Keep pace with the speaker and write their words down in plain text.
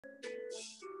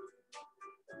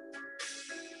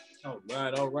All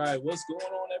right. What's going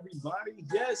on, everybody?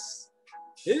 Yes,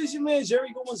 it is your man Jerry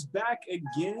Goins back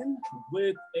again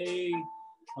with a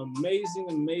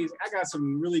amazing. I got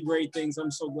some really great things. I'm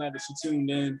so glad that you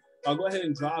tuned in. I'll go ahead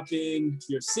and drop in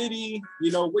your city,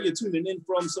 where you're tuning in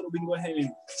from, so that we can go ahead and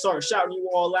start shouting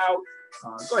you all out.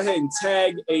 Go ahead and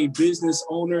tag a business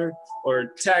owner or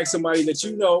tag somebody that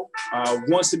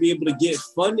wants to be able to get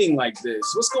funding like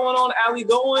this. What's going on, Ali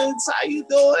Goins? How you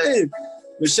doing?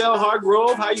 Michelle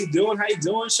Hargrove, how you doing?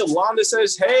 Shalonda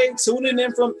says, hey, tuning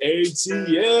in from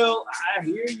ATL. I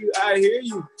hear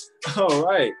you. All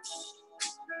right.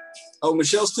 Oh,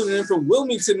 Michelle's tuning in from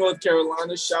Wilmington, North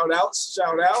Carolina. Shout outs.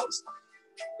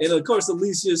 And of course,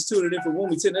 Alicia is tuning in from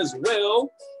Wilmington as well.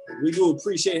 We do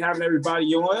appreciate having everybody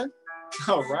on.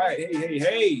 All right.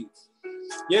 Hey.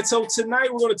 Yeah, so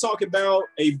tonight we're going to talk about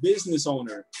a business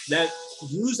owner that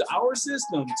used our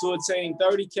system to attain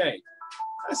 30K.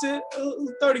 That's it,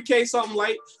 30K, something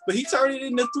light, but he turned it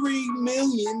into $3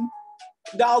 million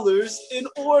in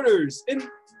orders in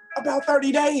about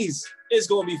 30 days. It's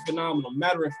going to be phenomenal.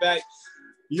 Matter of fact,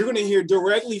 you're going to hear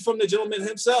directly from the gentleman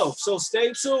himself. So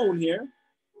stay tuned here.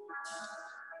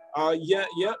 Yep.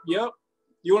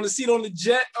 You want to see it on the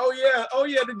jet? Oh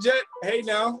yeah, the jet. Hey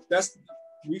now,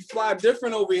 we fly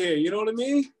different over here. You know what I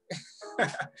mean?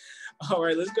 All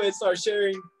right, let's go ahead and start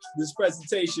sharing this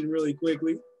presentation really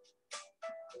quickly.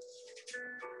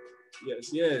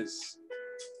 Yes.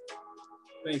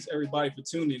 Thanks everybody for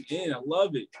tuning in. I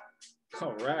love it.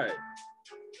 All right.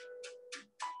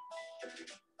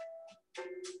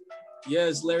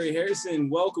 Yes, Larry Harrison,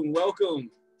 welcome.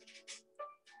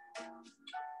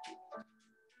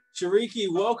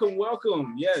 Shariki,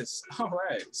 welcome. Yes. All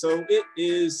right. So it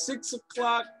is 6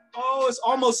 o'clock. Oh, it's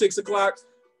almost 6 o'clock.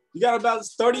 You got about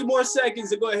 30 more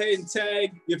seconds to go ahead and tag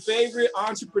your favorite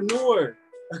entrepreneur.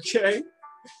 Okay.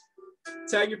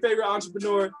 Tag your favorite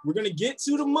entrepreneur. We're going to get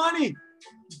to the money.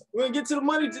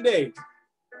 Today.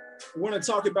 We're going to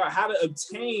talk about how to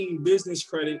obtain business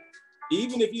credit,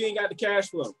 even if you ain't got the cash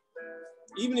flow,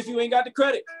 even if you ain't got the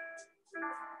credit.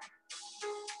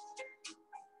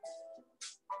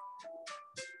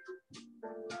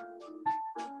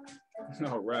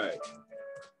 All right.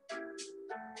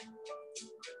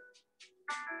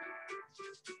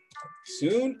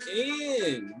 Tune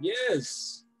in.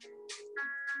 Yes.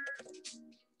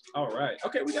 All right.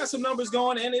 Okay, we got some numbers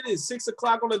going, and it is 6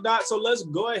 o'clock on the dot. So let's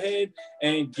go ahead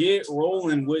and get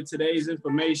rolling with today's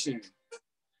information.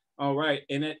 All right.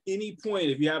 And at any point,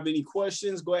 if you have any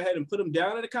questions, go ahead and put them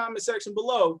down in the comment section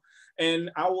below,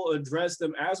 and I will address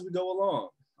them as we go along.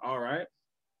 All right.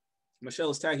 Michelle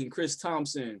is tagging Chris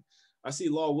Thompson. I see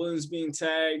Law Williams being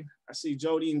tagged. I see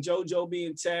Jody and JoJo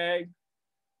being tagged.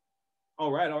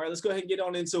 All right. Let's go ahead and get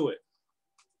on into it.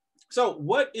 So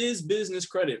what is business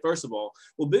credit? First of all,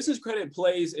 well, business credit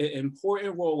plays an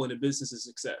important role in a business's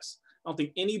success. I don't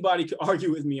think anybody could argue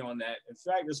with me on that. In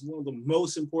fact, it's one of the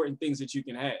most important things that you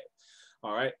can have.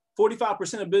 All right.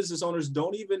 45% of business owners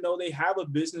don't even know they have a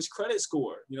business credit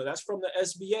score. That's from the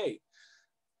SBA.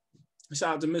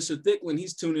 Shout out to Mr. Thicklin.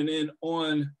 He's tuning in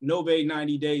on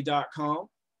Novae90day.com.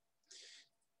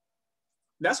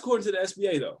 That's according to the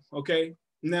SBA though. Okay.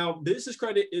 Now, business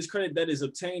credit is credit that is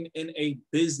obtained in a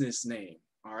business name.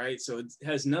 All right. So it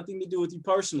has nothing to do with you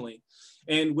personally.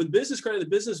 And with business credit, the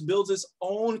business builds its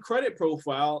own credit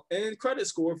profile and credit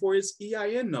score for its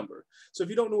EIN number. So if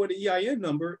you don't know what the EIN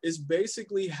number is,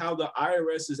 basically how the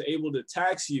IRS is able to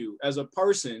tax you as a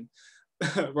person,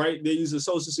 right? They use a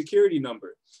social security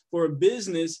number. For a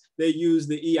business, they use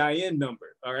the EIN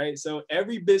number. All right. So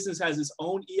every business has its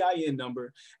own EIN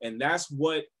number, and that's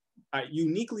what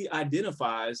uniquely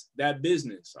identifies that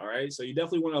business. All right. So you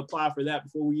definitely want to apply for that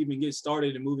before we even get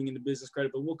started and moving into business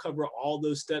credit, but we'll cover all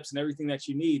those steps and everything that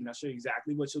you need. And I'll show you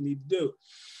exactly what you'll need to do.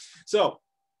 So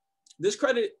this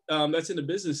credit that's in the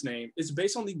business name is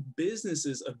based on the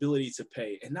business's ability to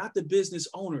pay and not the business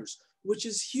owners, which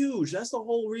is huge. That's the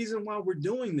whole reason why we're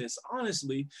doing this,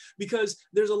 honestly, because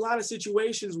there's a lot of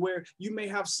situations where you may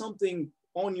have something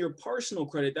on your personal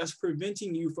credit that's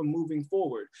preventing you from moving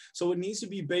forward. So it needs to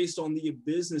be based on the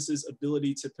business's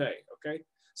ability to pay, okay?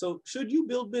 So should you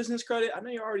build business credit? I know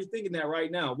you're already thinking that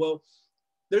right now. Well,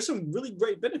 there's some really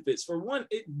great benefits. For one,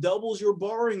 it doubles your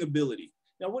borrowing ability.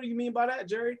 Now, what do you mean by that,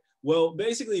 Jerry? Well,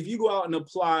 basically, if you go out and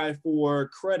apply for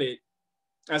credit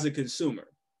as a consumer,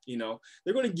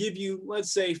 they're going to give you,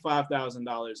 let's say,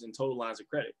 $5,000 in total lines of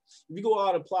credit. If you go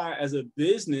out and apply as a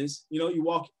business, you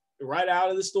walk right out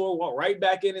of the store, walk right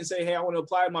back in and say, hey, I want to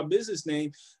apply my business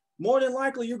name, more than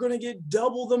likely you're going to get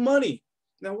double the money.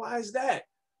 Now, why is that?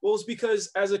 Well, it's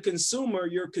because as a consumer,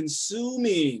 you're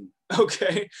consuming,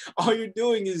 okay? All you're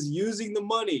doing is using the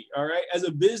money, all right? As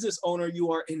a business owner,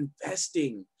 you are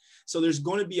investing. So there's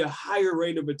going to be a higher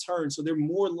rate of return. So they're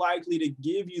more likely to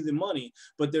give you the money,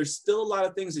 but there's still a lot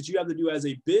of things that you have to do as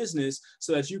a business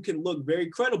so that you can look very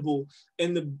credible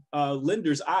in the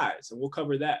lender's eyes. And we'll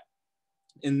cover that.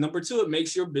 And number two, it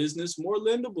makes your business more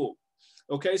lendable.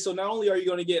 Okay, so not only are you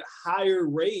going to get higher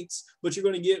rates, but you're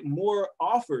going to get more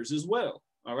offers as well.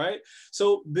 All right,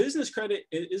 so business credit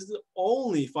is the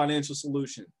only financial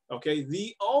solution. Okay,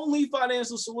 the only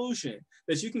financial solution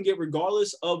that you can get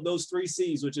regardless of those 3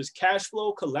 C's, which is cash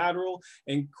flow, collateral,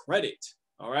 and credit.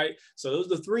 All right, so those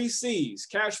are the 3 C's: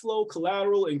 cash flow,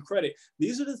 collateral, and credit.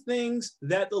 These are the things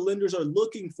that the lenders are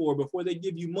looking for before they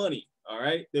give you money. All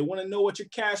right, they want to know what your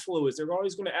cash flow is. They're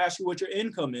always going to ask you what your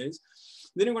income is.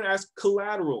 Then they're going to ask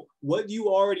collateral, what you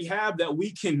already have that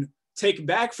we can take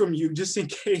back from you just in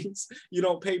case you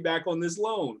don't pay back on this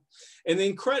loan. And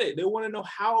then credit, they want to know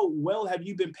how well have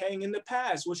you been paying in the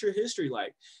past? What's your history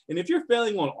like? And if you're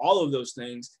failing on all of those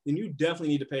things, then you definitely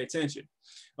need to pay attention.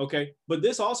 Okay, but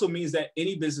this also means that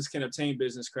any business can obtain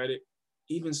business credit,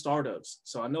 even startups.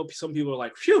 So I know some people are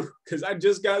like, phew, because I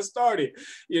just got started,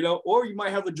 you know, or you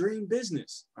might have a dream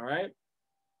business. All right.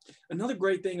 Another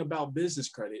great thing about business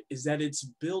credit is that it's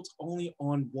built only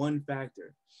on one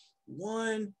factor,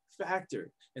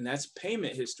 and that's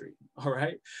payment history. All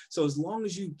right. So as long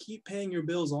as you keep paying your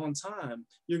bills on time,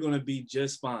 you're going to be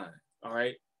just fine. All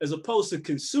right. As opposed to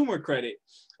consumer credit,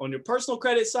 on your personal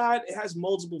credit side, it has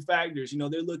multiple factors. You know,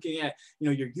 they're looking at, you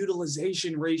know, your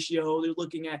utilization ratio. They're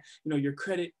looking at, you know, your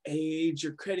credit age,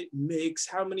 your credit mix,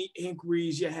 how many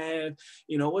inquiries you have,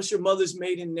 you know, what's your mother's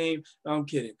maiden name? No, I'm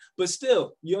kidding. But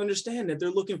still, you understand that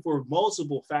they're looking for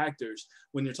multiple factors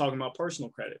when you're talking about personal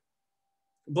credit.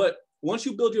 But once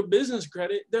you build your business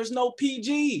credit, there's no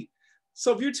PG.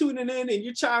 So if you're tuning in and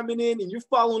you're chiming in and you're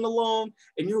following along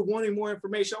and you're wanting more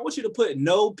information, I want you to put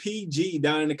no PG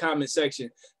down in the comment section.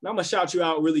 And I'm going to shout you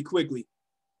out really quickly.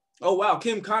 Oh, wow.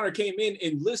 Kim Connor came in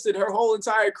and listed her whole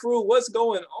entire crew. What's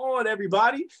going on,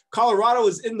 everybody? Colorado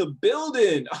is in the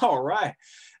building. All right.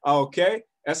 Okay.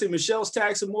 I see Michelle's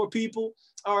tagged some more people.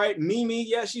 All right. Mimi.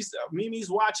 Yeah, Mimi's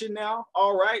watching now.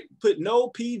 All right. Put no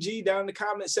PG down in the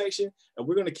comment section. And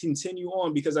we're going to continue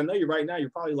on because I know right now you're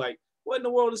probably like, what in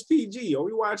the world is PG? Are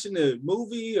we watching a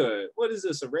movie or what is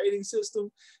this, a rating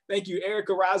system? Thank you.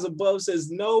 Erica Rise Above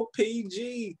says no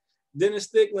PG. Dennis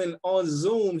Thicklin on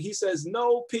Zoom, he says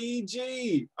no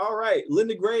PG. All right.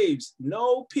 Linda Graves,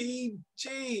 no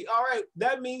PG. All right.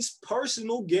 That means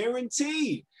personal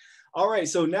guarantee. All right.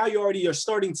 So now you already are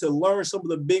starting to learn some of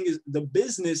the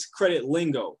business credit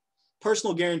lingo.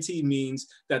 Personal guarantee means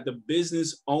that the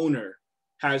business owner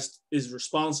is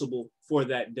responsible for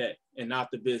that debt and not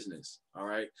the business. All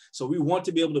right. So we want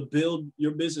to be able to build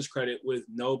your business credit with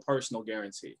no personal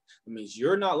guarantee. It means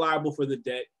you're not liable for the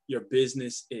debt, your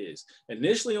business is.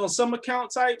 Initially on some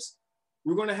account types,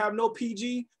 we're going to have no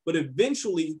PG, but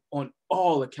eventually on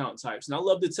all account types. And I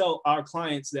love to tell our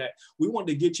clients that we want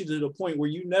to get you to the point where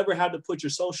you never have to put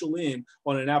your social in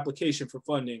on an application for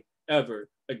funding ever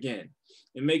again.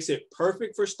 It makes it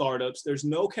perfect for startups. There's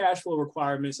no cash flow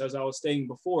requirements, as I was saying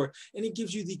before, and it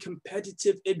gives you the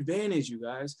competitive advantage, you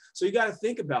guys. So you got to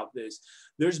think about this.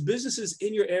 There's businesses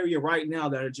in your area right now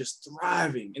that are just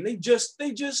thriving, and they just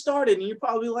started, and you're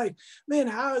probably like, man,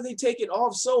 how are they taking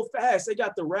off so fast? They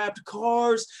got the wrapped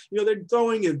cars, you know, they're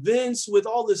throwing events with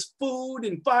all this food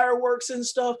and fireworks and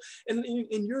stuff, and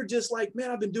you're just like,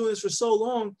 man, I've been doing this for so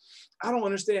long. I don't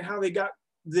understand how they got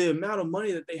the amount of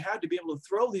money that they had to be able to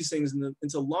throw these things and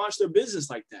to launch their business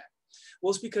like that. Well,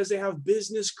 it's because they have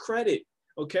business credit.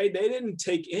 Okay. They didn't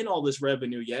take in all this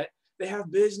revenue yet. They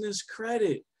have business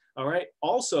credit. All right.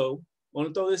 Also, I want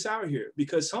to throw this out here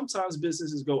because sometimes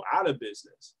businesses go out of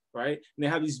business, right? And they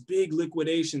have these big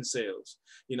liquidation sales.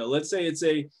 You know, let's say it's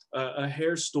a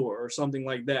hair store or something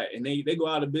like that, and they go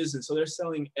out of business. So they're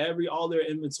selling all their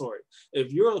inventory.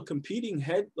 If you're a competing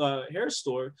hair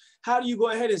store, how do you go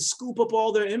ahead and scoop up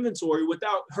all their inventory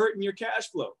without hurting your cash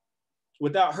flow,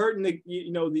 without hurting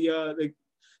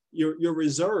your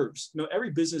reserves? You know,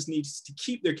 every business needs to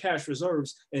keep their cash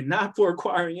reserves and not for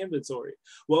acquiring inventory.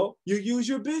 Well, you use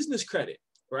your business credit,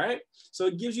 right? So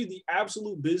it gives you the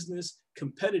absolute business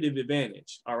competitive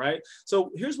advantage. All right.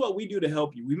 So here's what we do to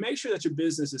help you. We make sure that your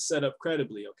business is set up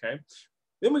credibly. Okay.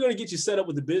 Then we're going to get you set up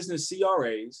with the business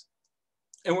CRAs,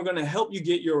 and we're going to help you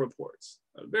get your reports.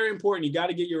 Very important. You got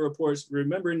to get your reports.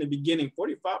 Remember in the beginning,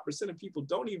 45% of people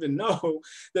don't even know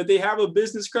that they have a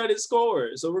business credit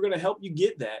score. So we're going to help you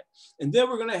get that. And then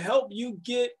we're going to help you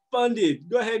get funded.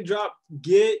 Go ahead and drop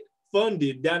get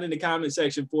funded down in the comment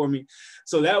section for me.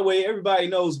 So that way everybody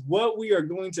knows what we are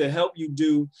going to help you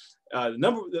do.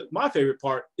 My favorite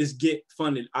part is get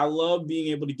funded. I love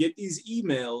being able to get these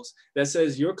emails that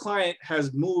says your client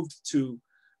has moved to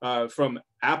from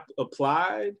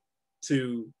applied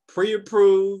to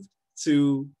pre-approved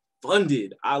to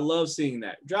funded. I love seeing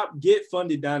that. Drop get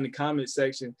funded down in the comment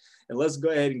section, and let's go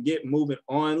ahead and get moving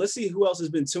on. Let's see who else has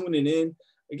been tuning in.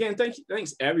 Again,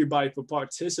 thanks everybody for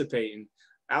participating.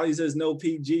 Ali says no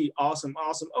PG. Awesome.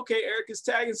 Okay, Eric is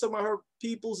tagging some of her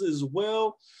peoples as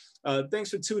well. Thanks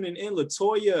for tuning in,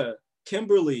 Latoya,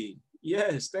 Kimberly.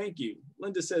 Yes, thank you.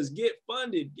 Linda says get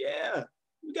funded. Yeah,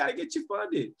 we got to get you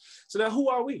funded. So now who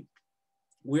are we?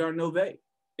 We are Novae.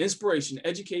 Inspiration,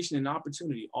 education, and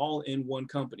opportunity all in one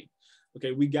company.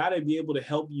 Okay, we got to be able to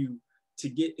help you to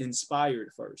get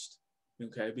inspired first.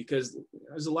 Okay, because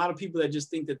there's a lot of people that just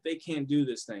think that they can't do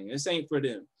this thing. This ain't for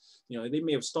them. You know, they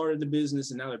may have started the business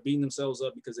and now they're beating themselves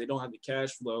up because they don't have the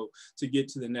cash flow to get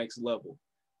to the next level.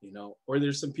 You know, or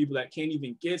there's some people that can't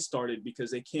even get started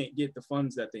because they can't get the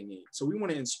funds that they need. So we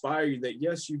want to inspire you that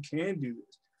yes, you can do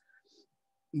this.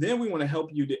 Then we want to help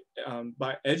you to,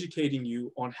 by educating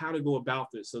you on how to go about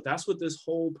this. So that's what this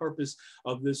whole purpose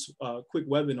of this quick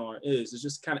webinar is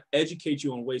just kind of educate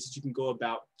you on ways that you can go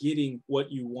about getting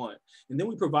what you want. And then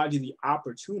we provide you the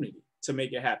opportunity to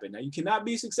make it happen. Now, you cannot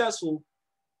be successful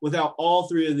without all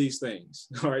three of these things,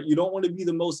 all right? You don't want to be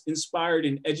the most inspired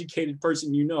and educated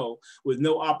person you know with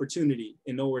no opportunity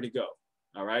and nowhere to go,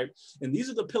 all right? And these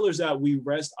are the pillars that we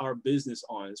rest our business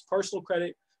on. It's personal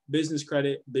credit, business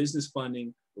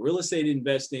funding, real estate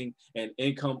investing, and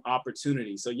income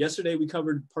opportunity. So yesterday we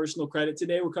covered personal credit.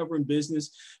 Today we're covering business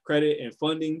credit and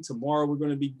funding. Tomorrow we're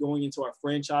going to be going into our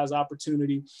franchise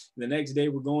opportunity. The next day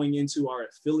we're going into our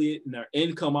affiliate and our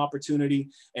income opportunity.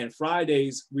 And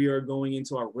Fridays we are going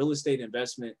into our real estate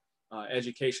investment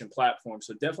education platform.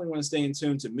 So definitely want to stay in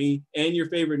tune to me and your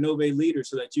favorite Novae leader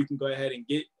so that you can go ahead and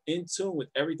get in tune with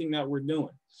everything that we're doing.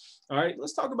 All right,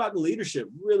 let's talk about the leadership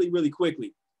really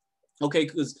quickly. Okay,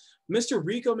 because Mr.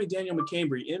 Rico McDaniel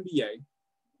McCambry, MBA,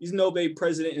 he's Novae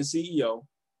president and CEO,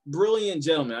 brilliant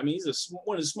gentleman. I mean, he's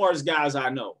one of the smartest guys I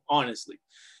know, honestly.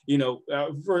 You know,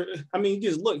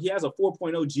 just look, he has a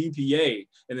 4.0 GPA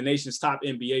in the nation's top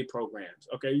MBA programs.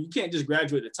 Okay, you can't just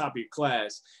graduate at the top of your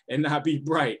class and not be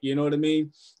bright. You know what I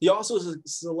mean? He also is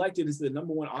selected as the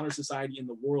 #1 honor society in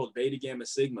the world, Beta Gamma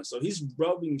Sigma. So he's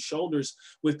rubbing shoulders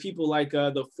with people like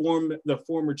the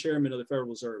former chairman of the Federal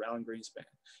Reserve, Alan Greenspan.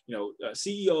 You know,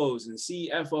 CEOs and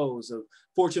CFOs of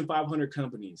Fortune 500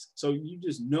 companies. So you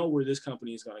just know where this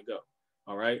company is going to go.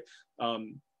 All right.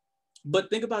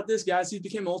 But think about this, guys. He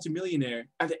became a multimillionaire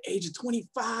at the age of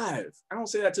 25. I don't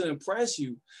say that to impress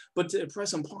you, but to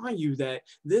impress upon you that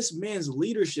this man's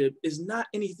leadership is not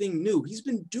anything new. He's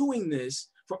been doing this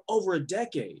for over a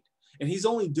decade, and he's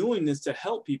only doing this to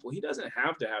help people. He doesn't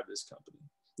have to have this company.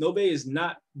 Novae is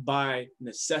not by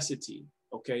necessity,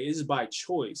 okay? It is by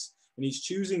choice, and he's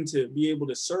choosing to be able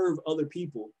to serve other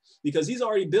people because he's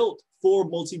already built 4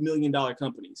 multi-million-dollar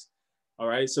companies. All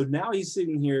right, so now he's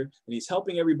sitting here and he's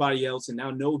helping everybody else. And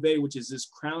now Novae, which is this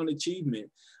crown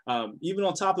achievement, even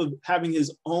on top of having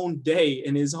his own day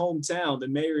in his hometown, the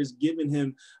mayor has given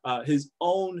him his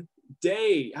own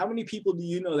day. How many people do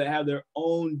you know that have their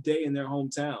own day in their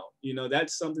hometown? You know,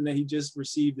 that's something that he just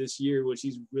received this year, which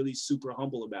he's really super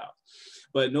humble about.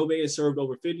 But Novae has served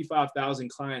over 55,000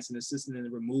 clients and assisted in the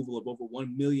removal of over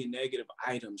 1 million negative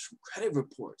items from credit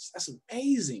reports. That's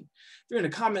amazing. If you're in the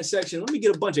comment section, let me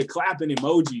get a bunch of clapping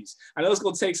emojis. I know it's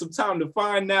going to take some time to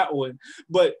find that one,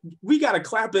 but we got to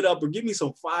clap it up or give me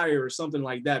some fire or something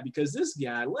like that because this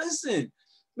guy, listen,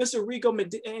 Mr. Rico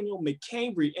McDaniel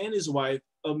McCambry and his wife,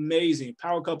 amazing.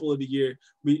 Power couple of the year.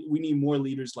 We need more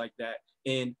leaders like that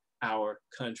in our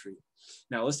country.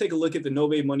 Now, let's take a look at the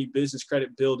Novae Money Business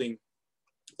Credit Building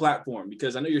platform,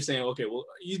 because I know you're saying, okay, well,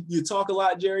 you talk a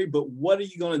lot, Jerry, but what are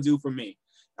you going to do for me?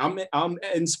 I'm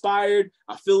inspired.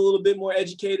 I feel a little bit more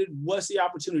educated. What's the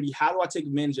opportunity? How do I take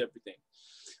advantage of everything?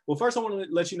 Well, first, I want to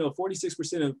let you know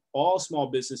 46% of all small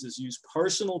businesses use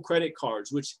personal credit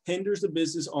cards, which hinders the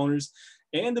business owners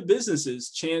and the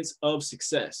business's chance of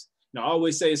success. Now, I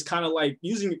always say it's kind of like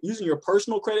using your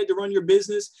personal credit to run your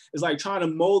business is like trying to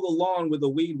mow the lawn with a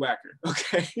weed whacker,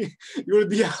 okay? You're going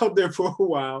to be out there for a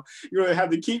while. You're going to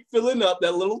have to keep filling up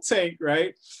that little tank,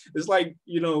 right? It's like,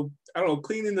 you know, I don't know,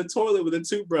 cleaning the toilet with a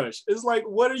toothbrush. It's like,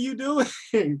 what are you doing?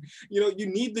 You know, you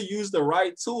need to use the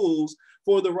right tools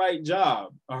for the right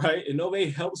job, all right? And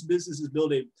Novae helps businesses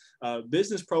build a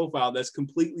business profile that's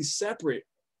completely separate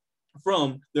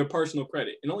from their personal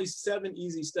credit in only 7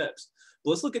 easy steps.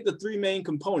 But let's look at the 3 main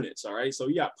components. All right. So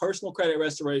you got personal credit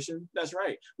restoration. That's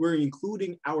right. We're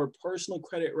including our personal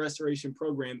credit restoration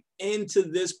program into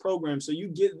this program. So you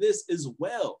get this as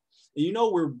well. And you know,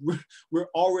 we're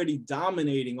already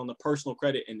dominating on the personal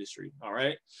credit industry. All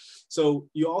right. So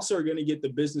you also are going to get the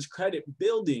business credit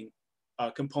building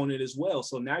component as well.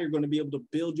 So now you're going to be able to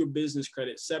build your business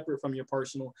credit separate from your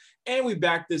personal. And we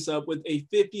back this up with a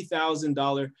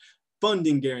 $50,000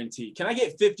 funding guarantee. Can I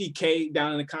get 50K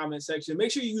down in the comment section? Make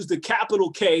sure you use the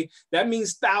capital K. That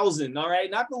means 1,000, all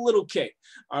right? Not the little K,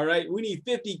 all right? We need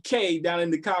 50K down in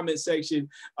the comment section.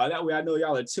 That way I know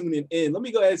y'all are tuning in. Let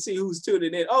me go ahead and see who's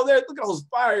tuning in. Oh, there, look at those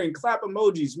fire and clap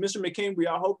emojis. Mr. McCambry,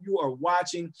 I hope you are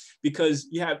watching because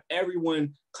you have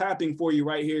everyone clapping for you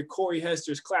right here. Corey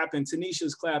Hester's clapping.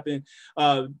 Tanisha's clapping.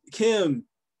 Kim,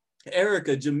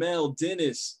 Erica, Jamel,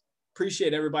 Dennis.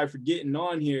 Appreciate everybody for getting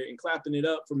on here and clapping it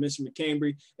up for Mr.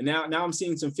 McCambry. And now I'm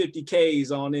seeing some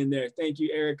 50Ks on in there. Thank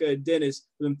you, Erica and Dennis,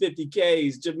 for them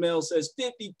 50Ks. Jamel says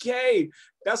 50K.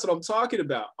 That's what I'm talking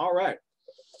about. All right.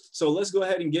 So let's go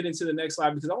ahead and get into the next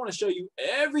slide because I want to show you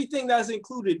everything that's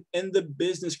included in the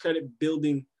business credit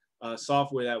building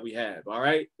software that we have. All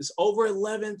right. It's over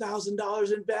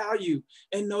 $11,000 in value.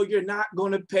 And no, you're not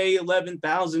going to pay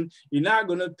 $11,000. You're not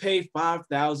going to pay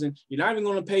 $5,000. You're not even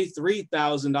going to pay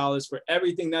 $3,000 for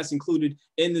everything that's included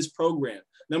in this program.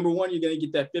 Number one, you're going to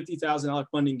get that $50,000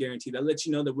 funding guarantee that lets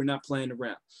you know that we're not playing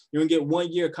around. You're going to get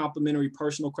 1 year complimentary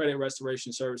personal credit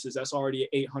restoration services. That's already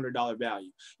an $800 value.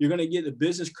 You're going to get the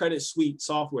business credit suite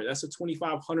software. That's a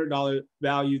 $2,500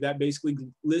 value that basically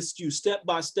lists you step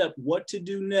by step what to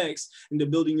do next into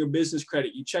building your business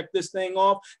credit. You check this thing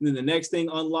off, and then the next thing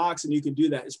unlocks, and you can do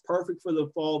that. It's perfect for the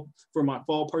fall, for my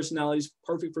fall personalities,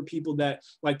 perfect for people that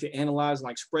like to analyze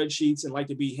like spreadsheets and like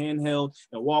to be handheld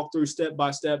and walk through step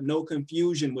by step, no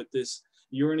confusion with this.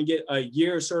 You're going to get a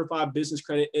year certified business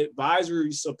credit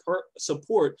advisory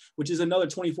support, which is another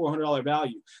 $2,400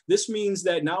 value. This means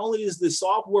that not only is the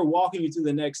software walking you through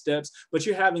the next steps, but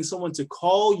you're having someone to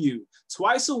call you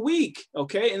twice a week,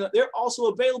 okay? And they're also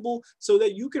available so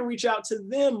that you can reach out to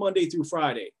them Monday through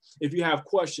Friday if you have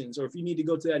questions or if you need to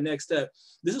go to that next step.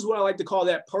 This is what I like to call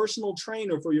that personal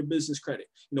trainer for your business credit.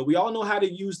 You know, we all know how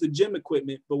to use the gym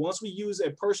equipment, but once we use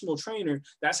a personal trainer,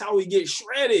 that's how we get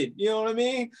shredded. You know what I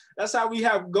mean? That's how we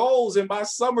have goals, and by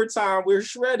summertime we're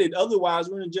shredded. Otherwise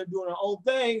we're gonna just doing our own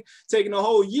thing, taking a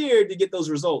whole year to get those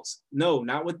results. No,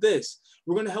 not with this.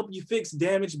 We're going to help you fix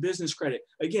damaged business credit.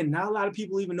 Again, not a lot of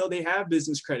people even know they have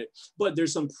business credit, but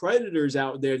there's some predators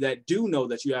out there that do know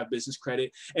that you have business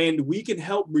credit, and we can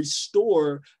help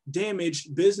restore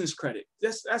damaged business credit.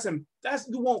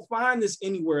 You won't find this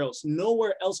anywhere else.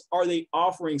 Nowhere else are they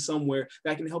offering somewhere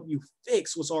that can help you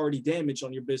fix what's already damaged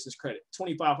on your business credit.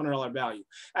 $2,500 value.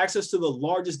 Access to the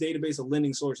largest database of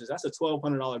lending sources. That's a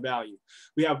 $1,200 value.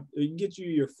 We get you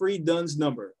your free DUNS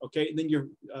number, okay? And then your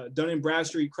Dun &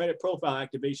 Bradstreet credit profile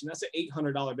activation. That's an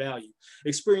 $800 value.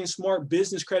 Experience smart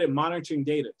business credit monitoring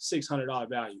data. $600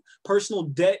 value. Personal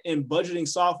debt and budgeting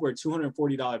software.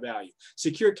 $240 value.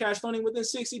 Secure cash funding within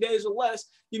 60 days or less.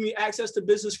 Give me access to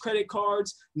business credit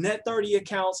cards, net 30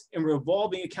 accounts, and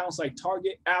revolving accounts like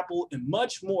Target, Apple, and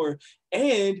much more.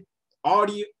 And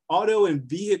auto and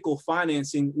vehicle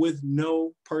financing with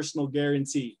no personal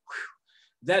guarantee. Whew,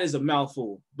 that is a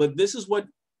mouthful, but this is what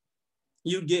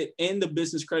you get in the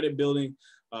business credit building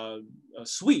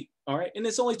suite. All right. And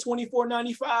it's only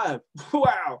 $24.95.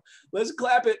 Wow. Let's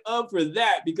clap it up for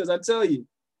that, because I tell you,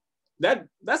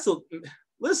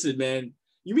 listen, man,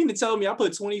 you mean to tell me I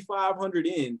put $2,500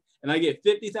 in and I get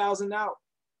 $50,000 out?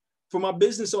 For my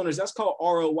business owners, that's called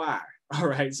ROI. All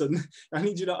right. So I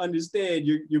need you to understand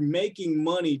you're making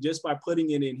money just by putting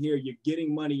it in here. You're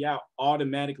getting money out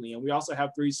automatically. And we also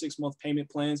have 3 6-month payment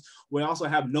plans. We also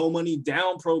have no money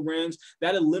down programs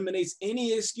that eliminates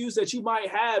any excuse that you might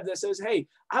have that says, hey,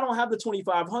 I don't have the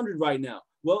 $2,500 right now.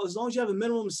 Well, as long as you have a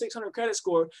minimum of 600 credit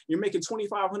score, you're making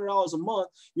 $2,500 a month.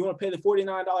 You want to pay the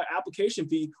 $49 application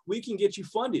fee, we can get you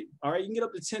funded. All right. You can get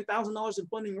up to $10,000 in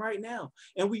funding right now.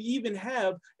 And we even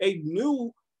have a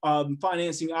new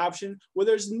financing option where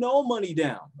there's no money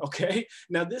down. Okay.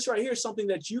 Now this right here is something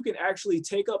that you can actually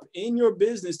take up in your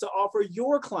business to offer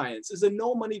your clients, is a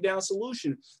no money down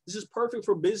solution. This is perfect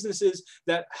for businesses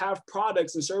that have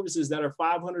products and services that are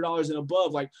 $500 and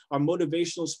above, like our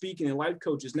motivational speaking and life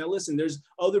coaches. Now listen, there's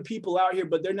other people out here,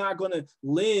 but they're not going to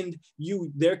lend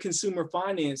you their consumer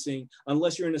financing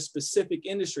unless you're in a specific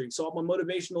industry. So my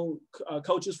motivational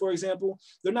coaches, for example,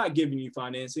 they're not giving you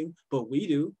financing, but we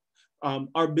do.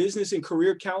 Our business and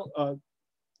career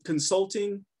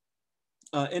consulting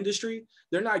industry,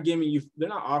 they're not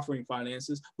offering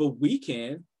finances, but we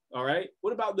can. All right.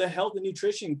 What about the health and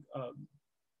nutrition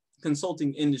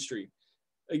consulting industry?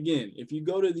 Again, if you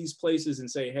go to these places and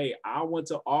say, hey, I want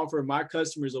to offer my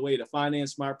customers a way to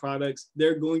finance my products,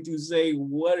 they're going to say,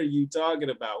 what are you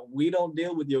talking about? We don't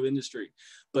deal with your industry.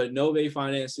 But Novae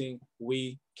Financing,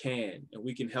 we can, and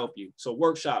we can help you. So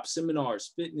workshops,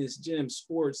 seminars, fitness, gyms,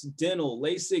 sports, dental,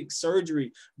 LASIK,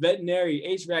 surgery, veterinary,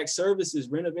 HVAC services,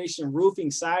 renovation,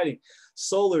 roofing, siding,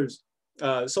 solar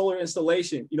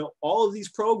installation, all of these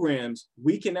programs,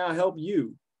 we can now help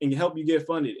you and help you get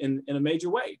funded in a major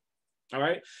way. All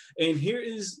right. And here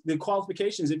is the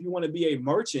qualifications. If you want to be a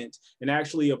merchant and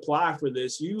actually apply for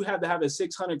this, you have to have a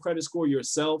 600 credit score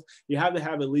yourself. You have to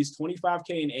have at least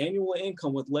 25K in annual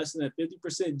income with less than a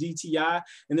 50% DTI,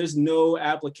 and there's no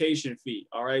application fee.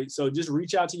 All right. So just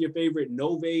reach out to your favorite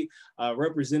Novae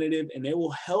representative, and they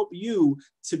will help you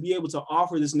to be able to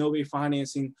offer this Novae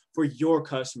financing for your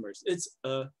customers. It's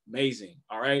amazing.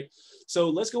 All right. So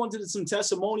let's go into some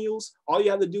testimonials. All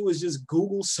you have to do is just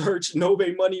Google search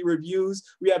Novae Money Reviews.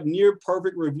 We have near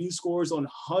perfect review scores on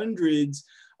hundreds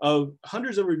of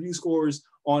review scores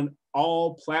on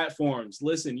all platforms.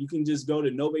 Listen, you can just go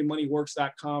to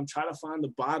novaemoneyworks.com, try to find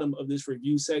the bottom of this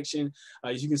review section.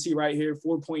 As you can see right here,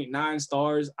 4.9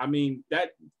 stars. I mean,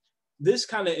 this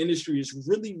kind of industry is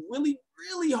really, really,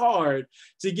 really hard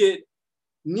to get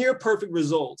near perfect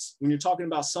results when you're talking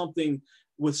about something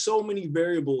with so many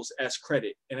variables as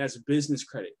credit and as business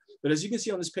credit. But as you can see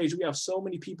on this page, we have so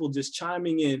many people just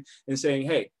chiming in and saying,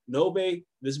 hey, Novae,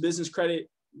 this business credit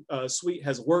suite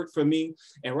has worked for me.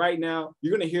 And right now,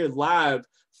 you're going to hear live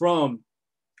from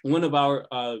one of our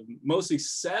most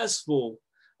successful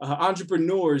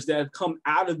entrepreneurs that have come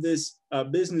out of this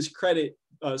business credit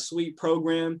suite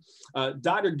program,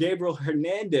 Dr. Gabriel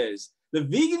Hernandez, the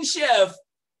vegan chef.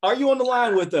 Are you on the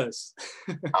line with us?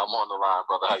 I'm on the line,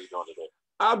 brother. How you doing today?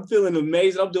 I'm feeling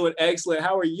amazing. I'm doing excellent.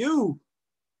 How are you?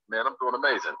 Man, I'm doing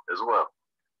amazing as well.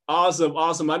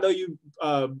 Awesome. I know you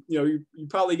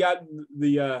probably got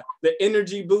the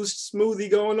energy boost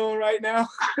smoothie going on right now.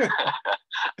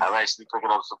 I'm actually cooking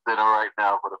up some dinner right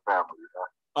now for the family.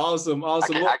 Awesome.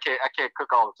 I can't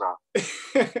cook all the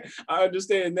time. I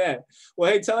understand that.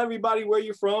 Well, hey, tell everybody where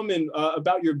you're from and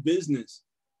about your business.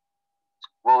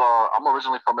 Well, I'm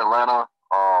originally from Atlanta.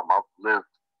 I've lived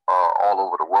all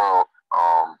over the world,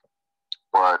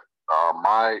 but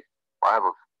I have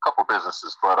a couple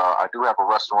businesses, but I do have a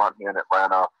restaurant here in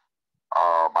Atlanta.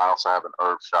 I also have an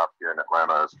herb shop here in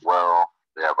Atlanta as well.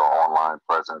 They have an online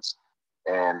presence,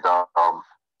 and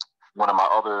one of my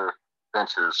other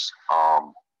ventures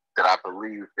that I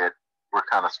believe that we're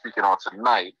kind of speaking on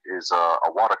tonight is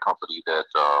a water company that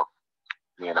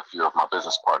me and a few of my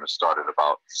business partners started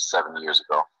about 7 years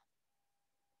ago.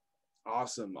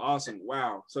 Awesome.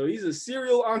 Wow. So he's a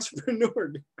serial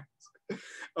entrepreneur.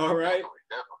 All right.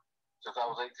 Definitely. Since I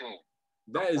was 18.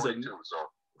 That is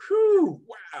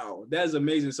wow. That is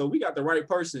amazing. So we got the right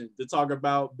person to talk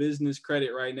about business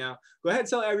credit right now. Go ahead and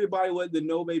tell everybody what the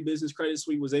Novae Business Credit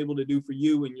Suite was able to do for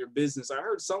you and your business. I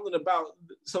heard something about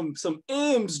some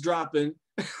M's dropping.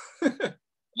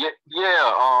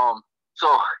 Yeah.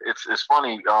 So it's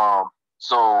funny.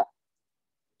 So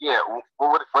yeah,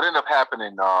 what ended up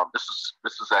happening? This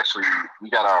is actually, we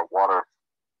got our water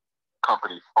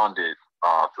company funded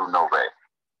through Novae,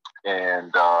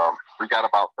 and we got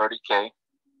about 30K.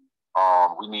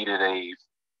 We needed a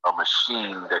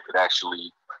machine that could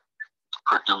actually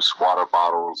produce water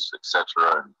bottles,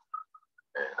 etc.,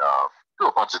 and do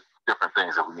a bunch of different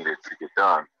things that we needed to get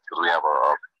done because we have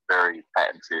a very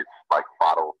patented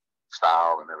bottle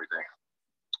style and everything.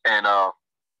 And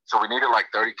so we needed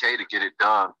 30K to get it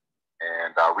done.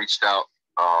 And I reached out.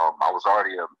 I was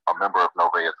already a member of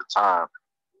Novae at the time,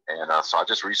 and so I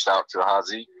just reached out to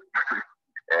Hazi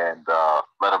and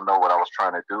let him know what I was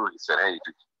trying to do. He said, "Hey,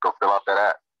 go fill out that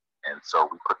app." And so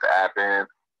we put the app in,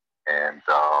 and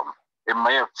it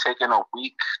may have taken a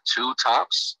week, 2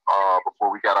 tops,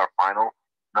 before we got our final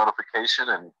notification.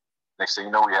 And next thing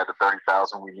you know, we had the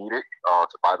 30,000 we needed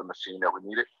to buy the machine that we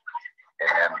needed.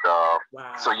 And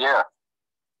wow. So yeah,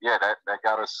 that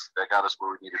got us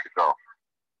where we needed to go.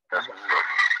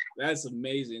 That's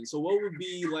amazing. So what would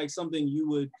be something you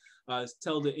would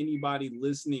tell to anybody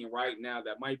listening right now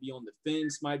that might be on the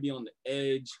fence, might be on the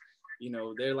edge?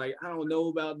 They're like, I don't know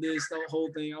about this, the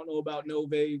whole thing. I don't know about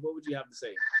Novae. What would you have to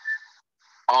say?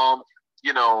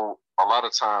 A lot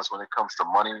of times when it comes to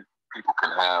money, people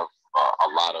can have a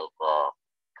lot of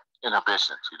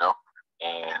inhibitions,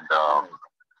 and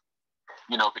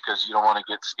because you don't want to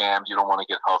get scammed, you don't want to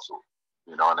get hustled,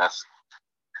 and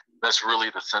that's really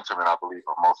the sentiment, I believe,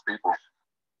 of most people.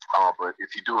 But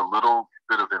if you do a little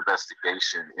bit of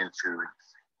investigation into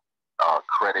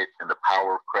credit and the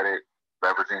power of credit,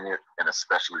 leveraging it, and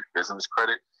especially business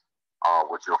credit,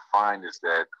 what you'll find is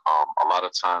that a lot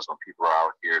of times when people are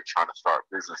out here trying to start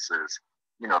businesses,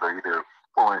 they're either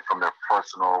pulling from their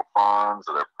personal funds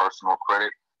or their personal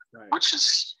credit, right, which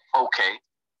is okay,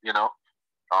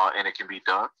 and it can be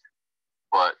done.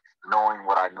 But knowing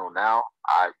what I know now,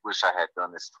 I wish I had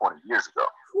done this 20 years ago.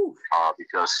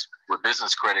 Because with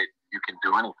business credit, you can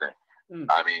do anything.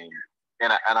 I mean,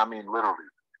 and I mean literally.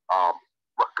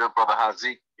 Good brother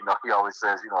Hazik, he always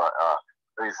says,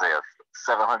 let me say,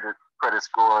 700 credit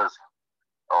scores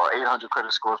or 800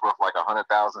 credit scores worth like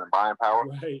 100,000 in buying power.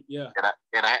 Right. Yeah.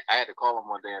 And I had to call him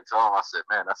one day and tell him, I said,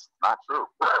 man, that's not true.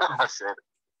 I said,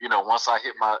 once I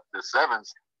hit the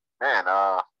sevens, man,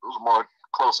 it was more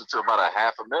closer to about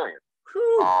 $500,000.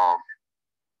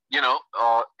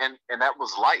 And that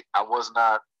was light. I was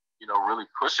not, really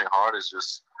pushing hard. It's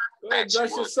just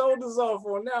dust your shoulders off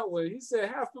on that one. He said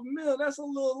 $500,000. That's a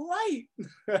little light.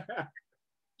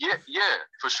 yeah,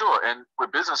 for sure. And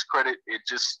with business credit,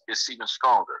 it's even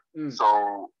stronger.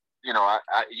 So,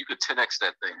 you could 10x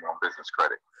that thing on business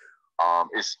credit.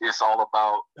 It's all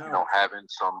about having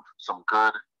some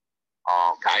good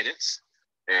guidance,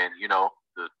 and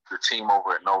the team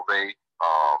over at Novae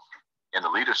and the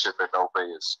leadership at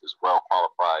Novae is well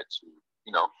qualified to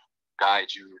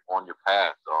guide you on your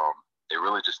path. They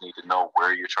really just need to know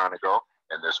where you're trying to go,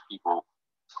 and there's people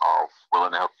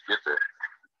willing to help you get there.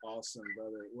 Awesome,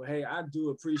 brother. Well, hey, I do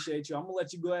appreciate you. I'm gonna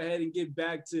let you go ahead and get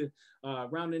back to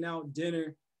rounding out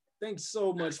dinner. Thanks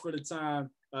so much for the time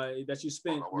that you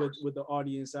spent with the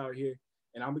audience out here.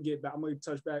 And I'm gonna get back. I'm gonna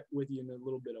touch back with you in a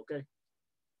little bit. Okay.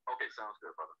 Okay, sounds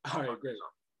good, brother. All right, great.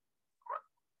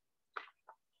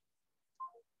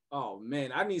 Oh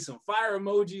man, I need some fire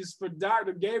emojis for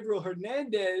Dr. Gabriel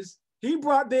Hernandez. He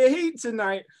brought the heat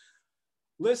tonight.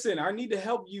 Listen, I need to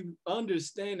help you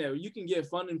understand that you can get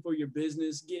funding for your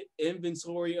business, get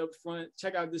inventory up front.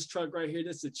 Check out this truck right here.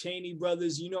 That's the Cheney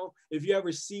Brothers. If you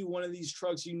ever see one of these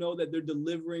trucks, they're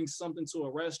delivering something to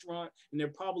a restaurant, and they're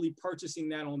probably purchasing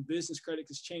that on business credit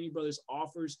because Cheney Brothers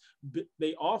offer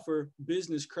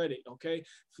business credit, okay?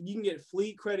 You can get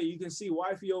fleet credit. You can see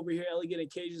wifey over here, Elegant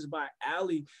Occasions by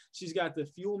Allie. She's got the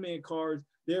Fuelman cards.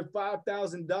 They're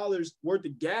 $5,000 worth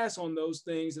of gas on those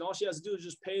things, and all she has to do is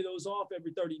just pay those off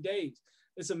every 30 days.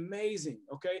 It's amazing,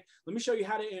 okay? Let me show you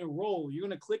how to enroll. You're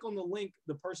going to click on the link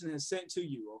the person has sent to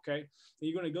you, okay? And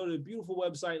you're going to go to a beautiful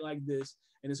website like this,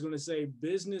 and it's going to say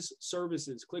Business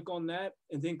Services. Click on that,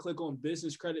 and then click on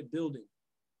Business Credit Building.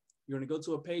 You're going to go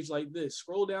to a page like this.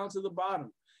 Scroll down to the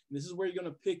bottom. This is where you're going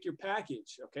to pick your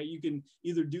package, okay? You can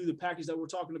either do the package that we're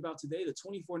talking about today, the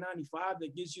 $24.95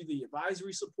 that gives you the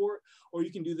advisory support, or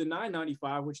you can do the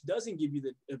 $9.95, which doesn't give you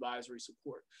the advisory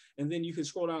support. And then you can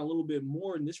scroll down a little bit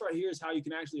more, and this right here is how you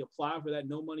can actually apply for that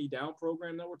no money down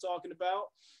program that we're talking about,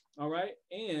 all right?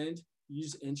 And you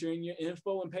just enter in your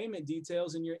info and payment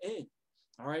details, and you're in.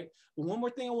 All right. But one more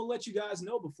thing I will let you guys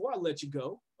know before I let you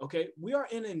go. Okay. We are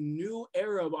in a new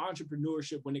era of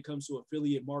entrepreneurship when it comes to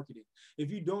affiliate marketing.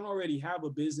 If you don't already have a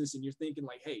business and you're thinking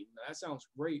like, hey, that sounds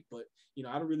great, but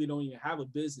I don't even have a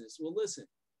business. Well, listen,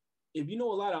 if you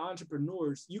know a lot of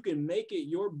entrepreneurs, you can make it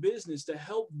your business to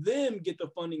help them get the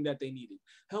funding that they needed,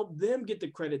 help them get the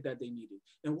credit that they needed,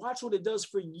 and watch what it does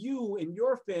for you and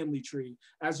your family tree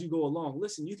as you go along.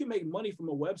 Listen, you can make money from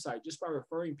a website just by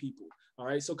referring people. All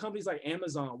right. So companies like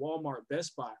Amazon, Walmart,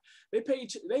 Best Buy, they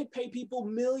pay people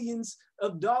millions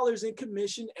of dollars in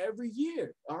commission every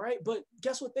year. All right. But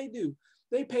guess what they do?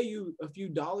 They pay you a few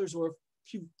dollars or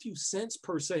few cents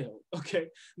per sale. Okay.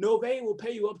 Novae will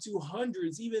pay you up to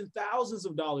hundreds, even thousands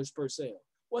of dollars per sale.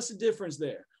 What's the difference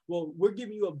there? Well, we're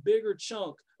giving you a bigger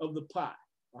chunk of the pie.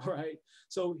 All right.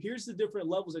 So here's the different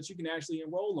levels that you can actually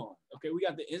enroll on. Okay. We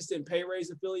got the instant pay raise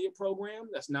affiliate program.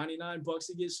 That's $99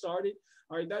 to get started.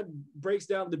 All right. That breaks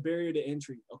down the barrier to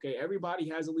entry. Okay. Everybody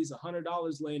has at least $100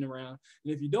 laying around.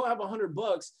 And if you don't have $100,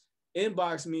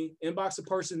 inbox me, inbox the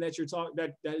person that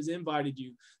that has invited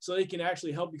you so they can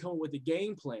actually help you come up with a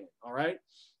game plan. All right.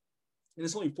 And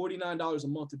it's only $49 a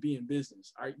month to be in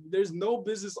business. All right. There's no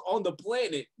business on the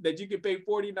planet that you can pay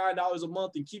 $49 a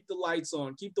month and keep the lights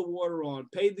on, keep the water on,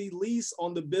 pay the lease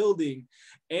on the building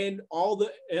and all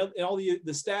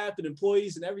the staff and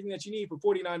employees and everything that you need for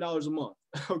 $49 a month.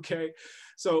 Okay.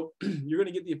 So you're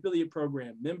going to get the affiliate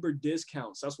program, member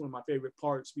discounts. That's one of my favorite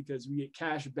parts because we get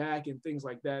cash back and things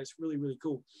like that. It's really, really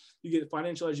cool. You get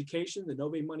financial education, the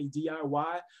Novae Money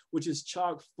DIY, which is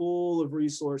chock full of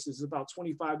resources, about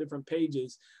 25 different pages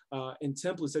pages and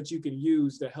templates that you can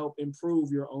use to help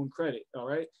improve your own credit. All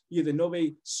right. You get the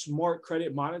Novae Smart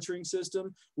Credit Monitoring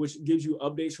System, which gives you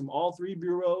updates from all 3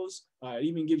 bureaus. It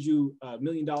even gives you $1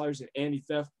 million in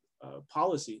anti-theft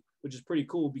policy, which is pretty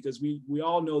cool because we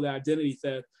all know that identity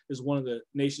theft is one of the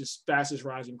nation's fastest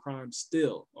rising crimes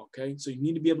still, okay? So you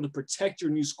need to be able to protect your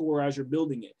new score as you're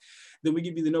building it. Then we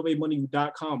give you the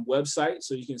NovaeMoney.com website,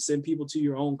 so you can send people to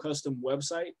your own custom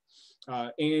website.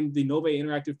 And the Novae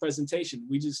interactive presentation.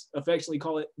 We just affectionately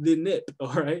call it the NIP,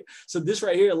 all right? So this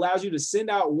right here allows you to send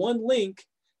out one link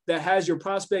that has your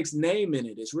prospect's name in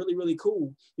it. It's really, really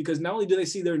cool because not only do they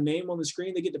see their name on the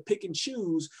screen, they get to pick and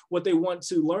choose what they want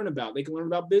to learn about. They can learn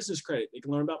about business credit. They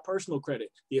can learn about personal credit,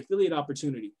 the affiliate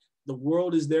opportunity. The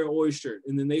world is their oyster.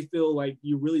 And then they feel like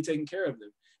you're really taking care of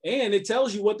them. And it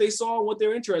tells you what they saw and what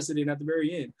they're interested in at the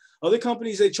very end. Other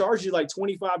companies, they charge you like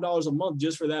 $25 a month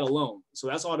just for that alone. So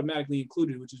that's automatically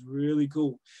included, which is really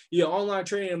cool. You get online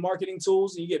training and marketing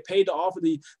tools, and you get paid to offer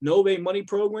the Novae Money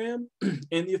program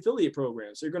and the affiliate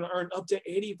program. So you're going to earn up to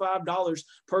 $85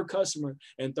 per customer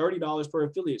and $30 per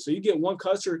affiliate. So you get one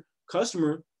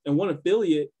customer and one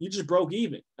affiliate, you just broke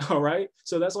even. All right.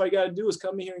 So that's all you got to do is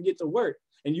come in here and get to work,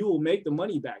 and you will make the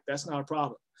money back. That's not a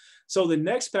problem. So the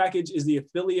next package is the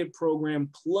affiliate program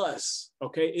plus,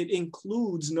 okay? It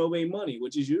includes Novae Money,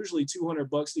 which is usually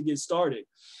 $200 to get started.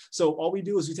 So all we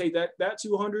do is we take that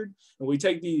 200 and we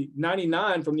take the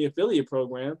 99 from the affiliate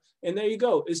program, and there you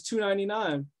go. It's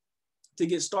 $299 to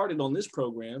get started on this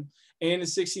program, and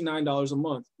it's $69 a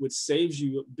month, which saves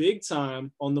you big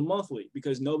time on the monthly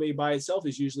because Novae by itself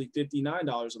is usually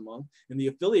 $59 a month, and the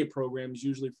affiliate program is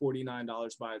usually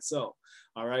 $49 by itself.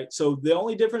 All right. So the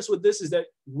only difference with this is that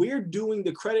we're doing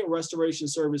the credit restoration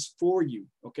service for you.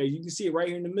 Okay. You can see it right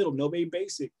here in the middle. Novae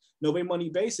Basic, Novae Money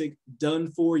Basic, done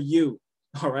for you.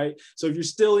 All right. So if you're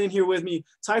still in here with me,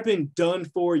 type in done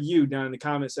for you down in the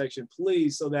comment section,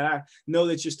 please, so that I know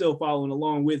that you're still following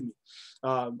along with me.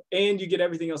 And you get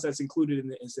everything else that's included in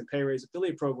the Instant Pay Raise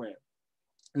affiliate program.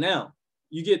 Now,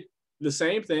 you get the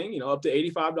same thing, you know, up to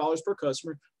 $85 per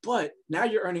customer, but now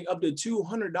you're earning up to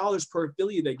 $200 per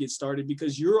affiliate that gets started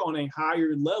because you're on a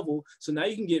higher level. So now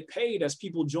you can get paid as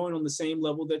people join on the same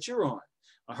level that you're on.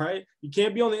 All right. You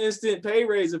can't be on the Instant Pay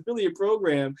Raise affiliate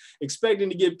program expecting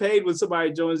to get paid when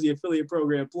somebody joins the affiliate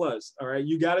program plus. All right.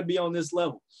 You got to be on this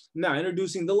level. Now,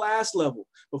 introducing the last level.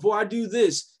 Before I do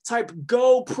this, type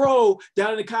Go Pro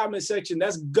down in the comment section.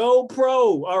 That's Go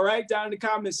Pro. All right. Down in the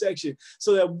comment section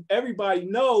so that everybody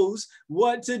knows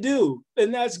what to do.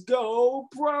 And that's Go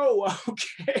Pro.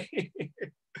 Okay.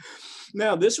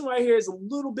 Now, this one right here is a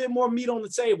little bit more meat on the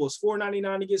table. It's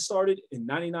 $4.99 to get started and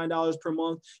 $99 per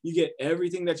month. You get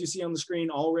everything that you see on the screen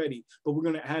already, but we're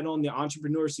going to add on the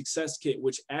Entrepreneur Success Kit,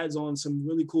 which adds on some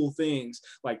really cool things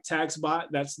like TaxBot.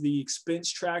 That's the expense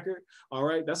tracker. All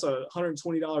right. That's a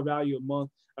 $120 value a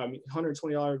month. I mean,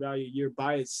 $120 value a year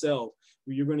by itself.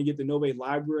 You're going to get the Novae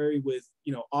library with,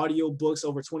 you know, audio books,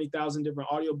 over 20,000 different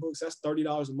audio books. That's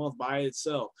 $30 a month by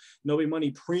itself. Novae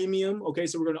Money Premium. Okay,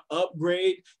 so we're going to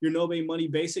upgrade your Novae Money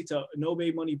Basic to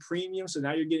Novae Money Premium. So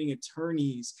now you're getting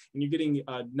attorneys and you're getting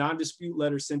non-dispute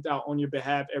letters sent out on your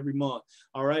behalf every month.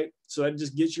 All right, so that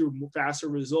just gets you faster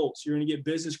results. You're going to get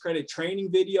business credit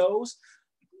training videos.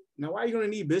 Now, why are you going to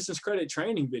need business credit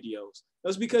training videos?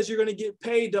 That's because you're going to get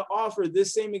paid to offer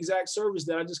this same exact service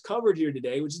that I just covered here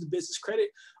today, which is the business credit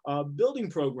building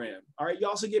program. All right. You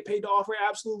also get paid to offer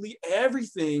absolutely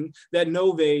everything that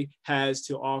Novae has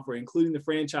to offer, including the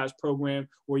franchise program,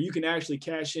 where you can actually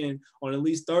cash in on at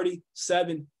least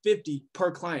 $3,750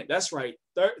 per client. That's right.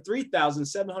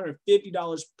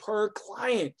 $3,750 per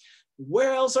client.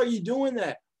 Where else are you doing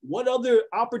that? What other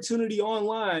opportunity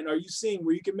online are you seeing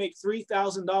where you can make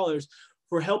 $3,000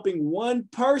 for helping one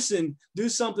person do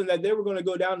something that they were going to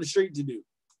go down the street to do?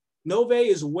 Novae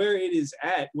is where it is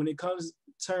at when it comes to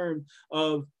term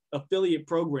of affiliate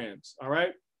programs. All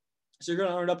right. So you're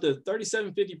going to earn up to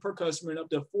 $3,750 per customer and up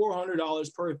to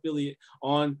 $400 per affiliate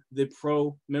on the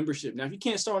Pro membership. Now, if you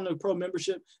can't start on the Pro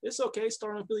membership, it's okay.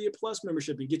 Start on Affiliate Plus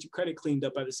membership and get your credit cleaned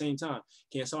up at the same time.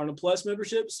 Can't start on the Plus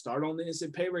membership, start on the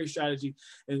Instant Pay Raise strategy.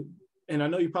 And I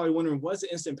know you're probably wondering, what's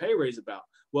the Instant Pay Raise about?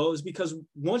 Well, it's because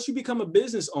once you become a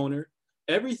business owner,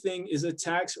 everything is a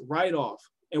tax write-off.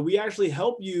 And we actually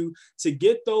help you to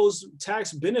get those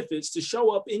tax benefits to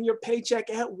show up in your paycheck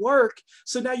at work.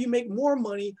 So now you make more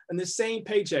money in the same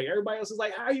paycheck. Everybody else is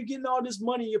like, how are you getting all this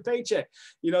money in your paycheck?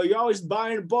 You know, you're always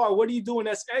buying a bar. What are you doing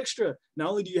that's extra? Not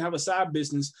only do you have a side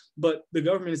business, but the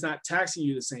government is not taxing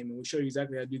you the same. And we'll show you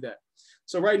exactly how to do that.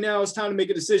 So right now it's time to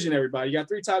make a decision, everybody. You got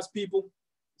 3 types of people.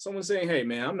 Someone saying, hey,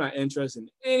 man, I'm not interested in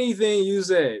anything you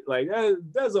said. Like,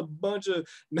 that's a bunch of,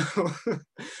 no.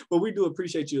 But we do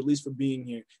appreciate you at least for being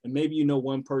here. And maybe you know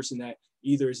one person that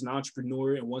either is an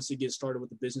entrepreneur and wants to get started with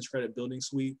the business credit building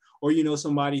suite, or you know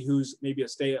somebody who's maybe a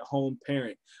stay-at-home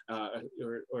parent,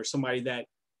 or somebody that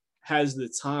has the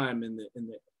time and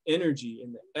the energy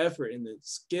and the effort and the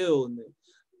skill and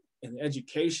the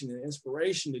education and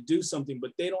inspiration to do something, but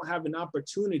they don't have an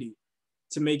opportunity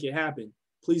to make it happen.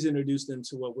 Please introduce them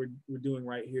to what we're doing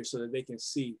right here so that they can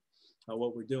see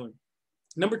what we're doing.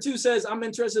 Number 2 says, I'm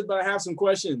interested, but I have some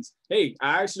questions. Hey,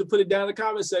 I actually put it down in the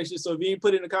comment section. So if you ain't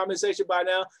put it in the comment section by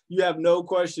now, you have no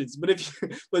questions. But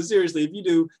but seriously, if you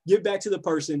do, get back to the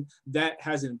person that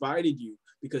has invited you,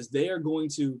 because they are going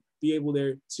to be able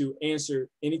there to answer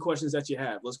any questions that you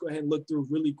have. Let's go ahead and look through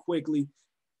really quickly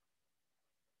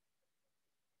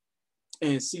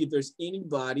and see if there's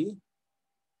anybody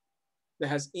that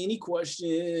has any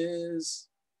questions.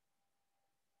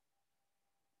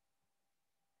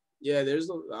 Yeah,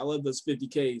 I love those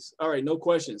 50Ks. All right, no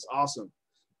questions. Awesome.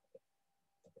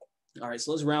 All right,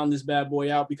 so let's round this bad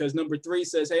boy out, because number 3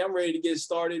 says, hey, I'm ready to get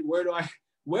started.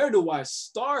 Where do I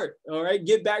start? All right,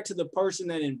 get back to the person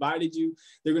that invited you.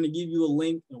 They're going to give you a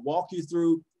link and walk you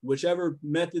through whichever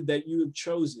method that you have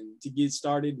chosen to get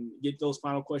started and get those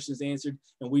final questions answered.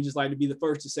 And we just like to be the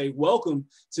first to say, welcome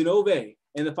to Novae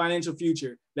and the financial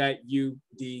future that you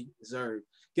deserve.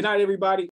 Good night, everybody.